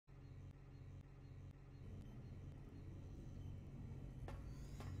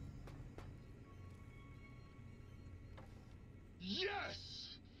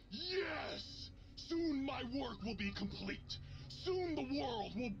my work will be complete. Soon the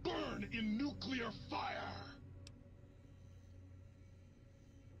world will burn in nuclear fire.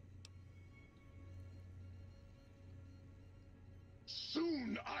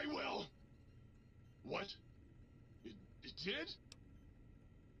 Soon I will... What? It did?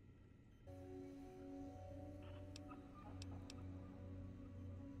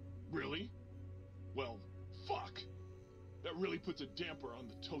 Really? Well, fuck. That really puts a damper on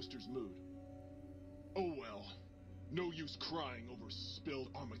the toaster's mood. Oh well. No use crying over spilled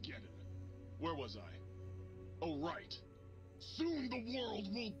Armageddon. Where was I? Oh right. Soon the world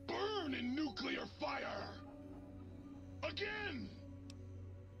will burn in nuclear fire! Again!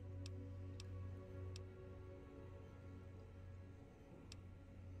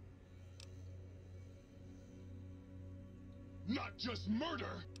 Not just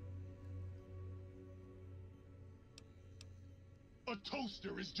murder! A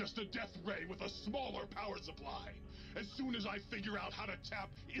toaster is just a death ray with a smaller power supply. As soon as I figure out how to tap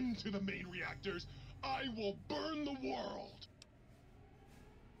into the main reactors, I will burn the world!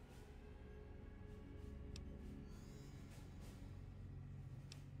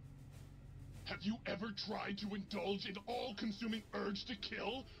 Have you ever tried to indulge in all-consuming urge to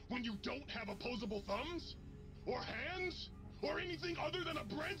kill when you don't have opposable thumbs? Or hands? Or anything other than a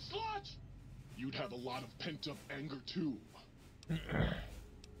bread slot? You'd have a lot of pent-up anger too.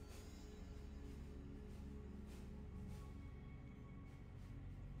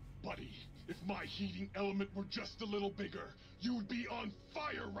 Buddy, if my heating element were just a little bigger, you'd be on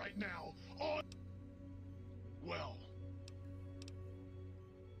fire right now. Well...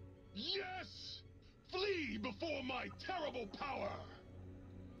 Yes! Flee before my terrible power!